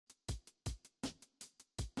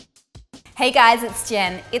Hey guys, it's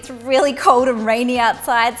Jen. It's really cold and rainy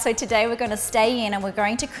outside, so today we're going to stay in and we're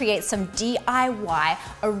going to create some DIY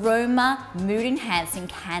aroma mood enhancing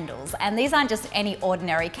candles. And these aren't just any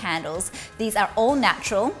ordinary candles, these are all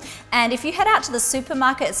natural. And if you head out to the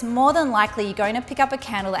supermarket, it's more than likely you're going to pick up a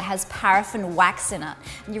candle that has paraffin wax in it.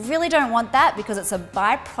 And you really don't want that because it's a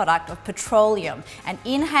byproduct of petroleum, and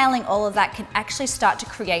inhaling all of that can actually start to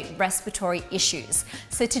create respiratory issues.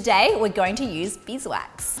 So today we're going to use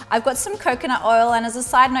beeswax. I've got some coconut oil, and as a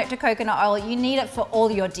side note to coconut oil, you need it for all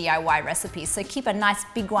your DIY recipes, so keep a nice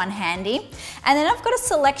big one handy. And then I've got a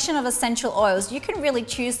selection of essential oils. You can really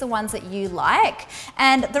choose the ones that you like,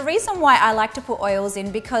 and the reason why I like to put oils in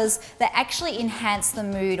because they actually enhance the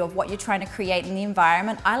mood of what you're trying to create in the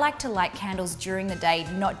environment. I like to light candles during the day,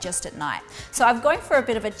 not just at night. So I'm going for a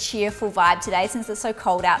bit of a cheerful vibe today since it's so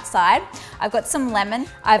cold outside. I've got some lemon,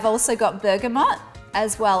 I've also got bergamot,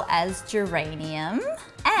 as well as geranium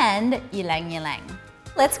and ylang ylang.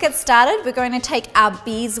 Let's get started. We're going to take our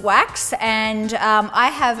beeswax, and I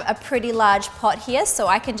have a pretty large pot here, so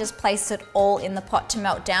I can just place it all in the pot to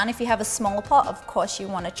melt down. If you have a smaller pot, of course you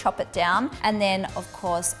want to chop it down, and then of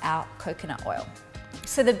course our coconut oil.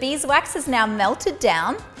 So the beeswax is now melted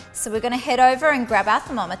down, so we're going to head over and grab our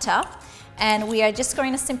thermometer, and we are just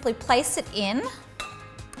going to simply place it in.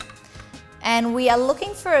 And we are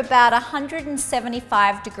looking for about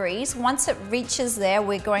 175 degrees. Once it reaches there,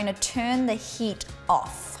 we're going to turn the heat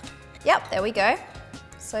off. Yep, there we go.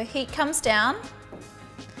 So heat comes down.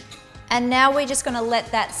 And now we're just going to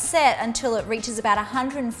let that set until it reaches about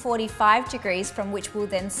 145 degrees, from which we'll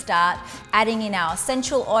then start adding in our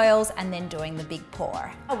essential oils and then doing the big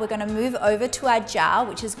pour. We're going to move over to our jar,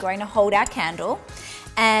 which is going to hold our candle,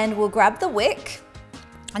 and we'll grab the wick.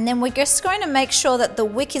 And then we're just going to make sure that the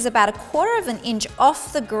wick is about 1/4 of an inch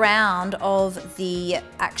off the ground of the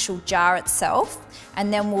actual jar itself.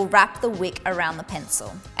 And then we'll wrap the wick around the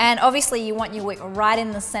pencil. And obviously you want your wick right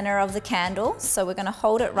in the center of the candle. So we're going to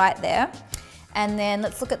hold it right there. And then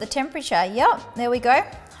let's look at the temperature. Yep, there we go.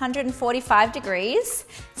 145 degrees.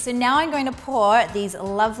 So now I'm going to pour these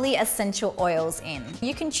lovely essential oils in.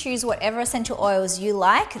 You can choose whatever essential oils you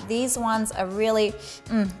like. These ones are really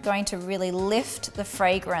going to really lift the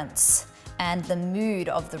fragrance and the mood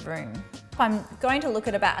of the room. I'm going to look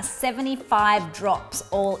at about 75 drops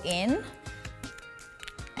all in.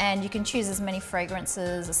 And you can choose as many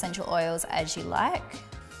fragrances, essential oils as you like.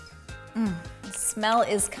 The smell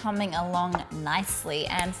is coming along nicely.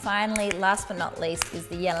 And finally, last but not least, is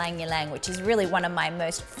the ylang ylang, which is really one of my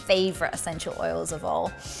most favorite essential oils of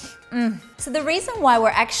all. So the reason why we're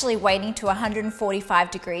actually waiting to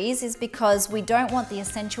 145 degrees is because we don't want the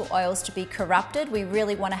essential oils to be corrupted. We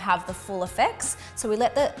really want to have the full effects. So we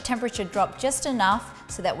let the temperature drop just enough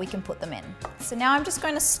so that we can put them in. So now I'm just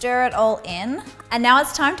going to stir it all in. And now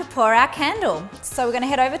it's time to pour our candle. So we're going to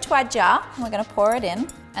head over to our jar and we're going to pour it in.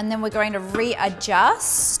 And then we're going to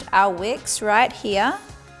readjust our wicks right here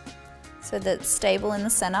so that it's stable in the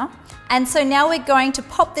center. And so now we're going to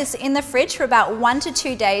pop this in the fridge for about 1 to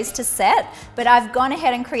 2 days to set, but I've gone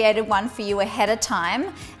ahead and created one for you ahead of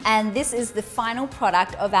time. And this is the final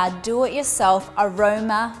product of our do-it-yourself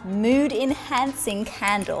aroma mood enhancing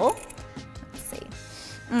candle.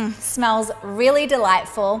 Smells really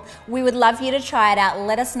delightful. We would love you to try it out.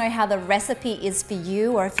 Let us know how the recipe is for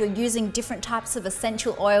you, or if you're using different types of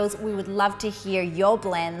essential oils, we would love to hear your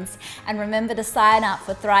blends. And remember to sign up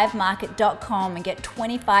for thrivemarket.com and get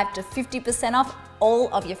 25 to 50% off all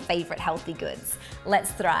of your favorite healthy goods.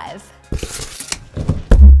 Let's thrive.